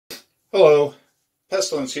Hello,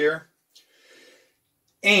 Pestilence here,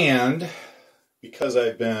 and because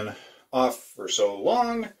I've been off for so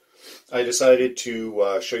long, I decided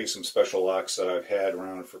to show you some special locks that I've had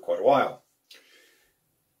around for quite a while.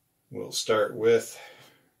 We'll start with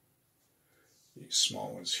these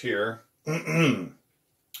small ones here, and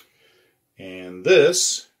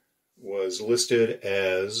this was listed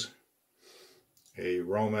as a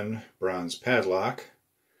Roman bronze padlock.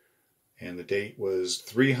 And the date was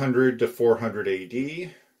 300 to 400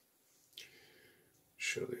 AD.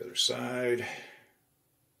 Show the other side.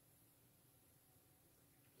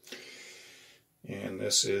 And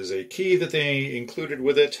this is a key that they included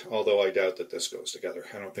with it, although I doubt that this goes together.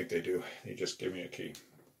 I don't think they do. They just give me a key.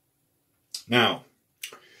 Now,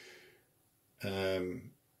 a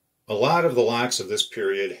lot of the locks of this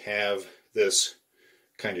period have this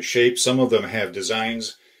kind of shape. Some of them have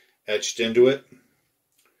designs etched into it.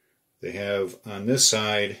 They have on this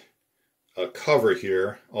side a cover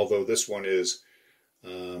here, although this one is,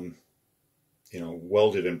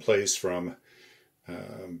 welded in place from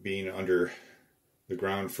being under the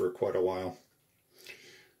ground for quite a while.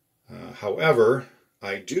 However,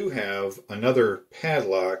 I do have another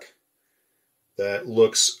padlock that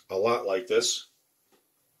looks a lot like this,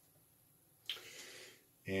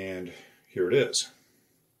 and here it is.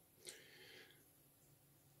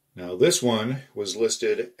 Now this one was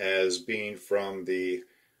listed as being from the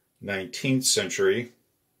 19th century.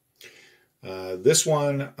 This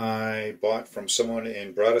one I bought from someone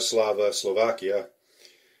in Bratislava, Slovakia.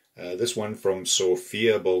 This one from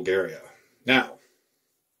Sofia, Bulgaria. Now,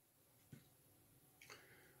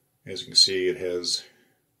 as you can see, it has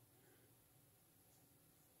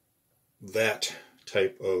that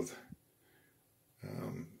type of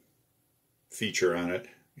feature on it.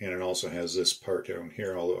 And it also has this part down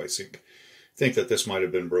here, although I think that this might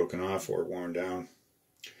have been broken off or worn down.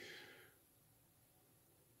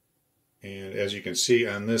 And as you can see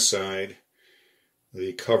on this side,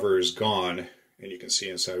 the cover is gone, and you can see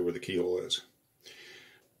inside where the keyhole is.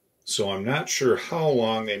 So I'm not sure how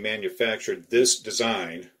long they manufactured this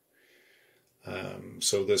design.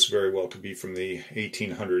 So this very well could be from the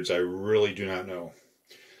 1800s. I really do not know.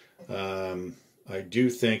 I do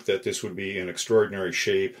think that this would be an extraordinary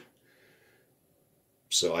shape,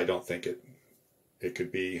 so I don't think it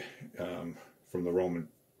could be from the Roman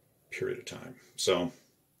period of time. So,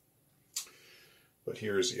 but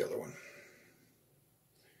here's the other one.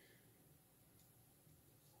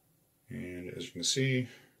 And as you can see,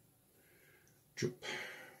 droop.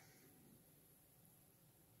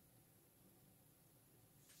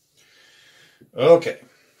 Okay,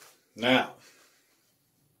 now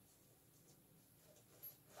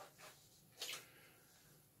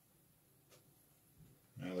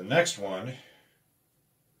the next one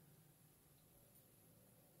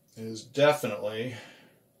is definitely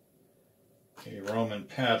a Roman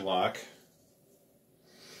padlock.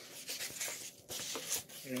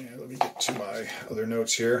 And let me get to my other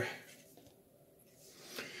notes here.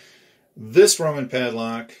 This Roman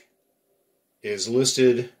padlock is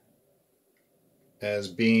listed as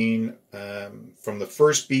being from the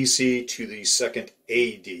 1st BC to the 2nd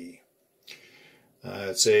AD.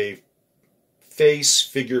 It's a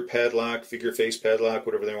figure padlock, figure face padlock,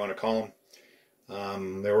 whatever they want to call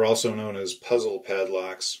them. They were also known as puzzle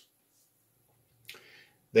padlocks.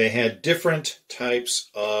 They had different types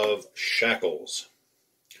of shackles.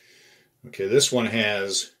 Okay, this one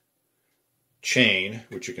has chain,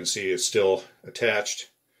 which you can see is still attached.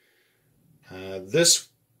 This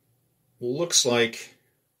looks like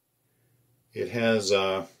it has,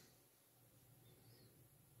 well,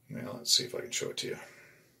 let's see if I can show it to you.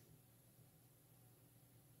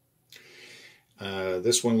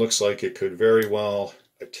 This one looks like it could very well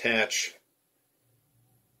attach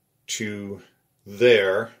to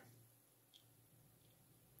there.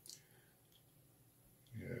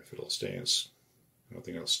 Yeah, if it'll stay in, I don't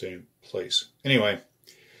think it'll stay in place. Anyway,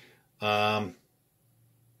 in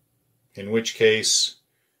which case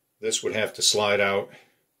this would have to slide out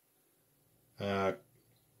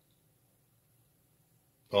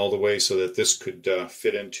all the way so that this could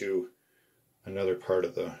fit into another part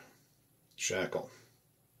of the shackle.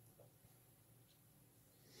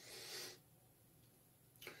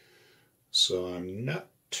 So I'm not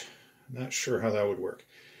sure how that would work.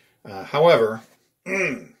 However,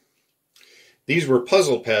 these were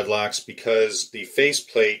puzzle padlocks because the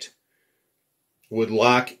faceplate would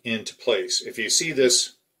lock into place. If you see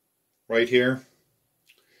this right here,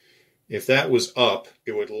 if that was up,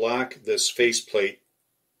 it would lock this faceplate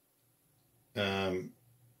in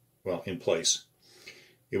place.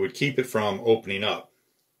 It would keep it from opening up.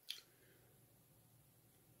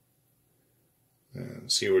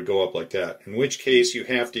 See, it would go up like that. In which case you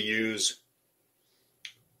have to use,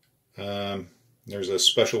 there's a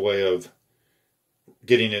special way of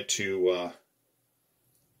getting it to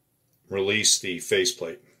release the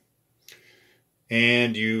faceplate.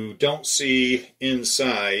 And you don't see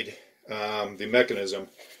inside the mechanism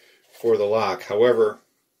for the lock. However,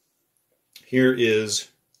 here is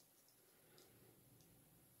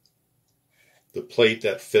the plate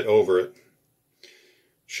that fit over it,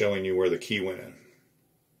 showing you where the key went in.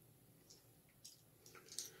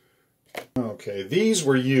 Okay, these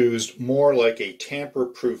were used more like a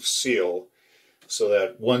tamper-proof seal, so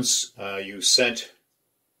that once you sent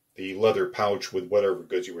the leather pouch with whatever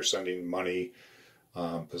goods you were sending, money,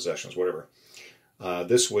 possessions, whatever,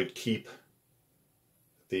 this would keep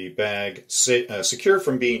the bag secure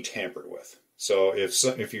from being tampered with. So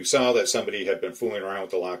if you saw that somebody had been fooling around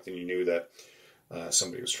with the lock, then you knew that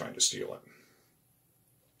somebody was trying to steal it.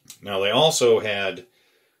 Now, they also had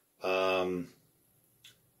a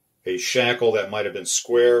shackle that might have been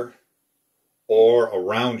square or a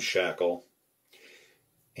round shackle,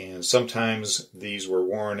 and sometimes these were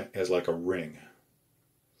worn as like a ring.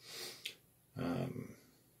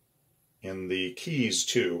 And the keys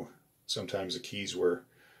too, sometimes the keys were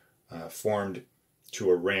formed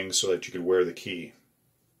to a ring so that you could wear the key.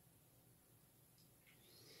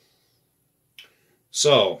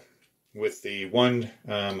 So with the one,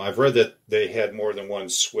 I've read that they had more than one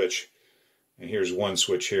switch, and here's one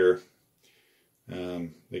switch here.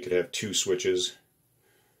 They could have two switches.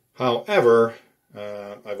 However,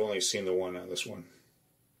 I've only seen the one on this one.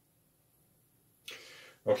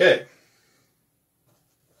 Okay.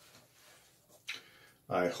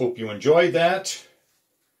 I hope you enjoyed that,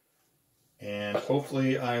 and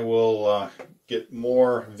hopefully I will get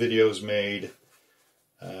more videos made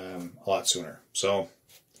a lot sooner. So,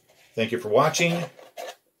 thank you for watching.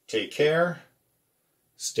 Take care.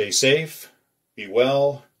 Stay safe. Be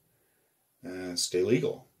well. And stay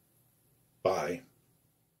legal. Bye.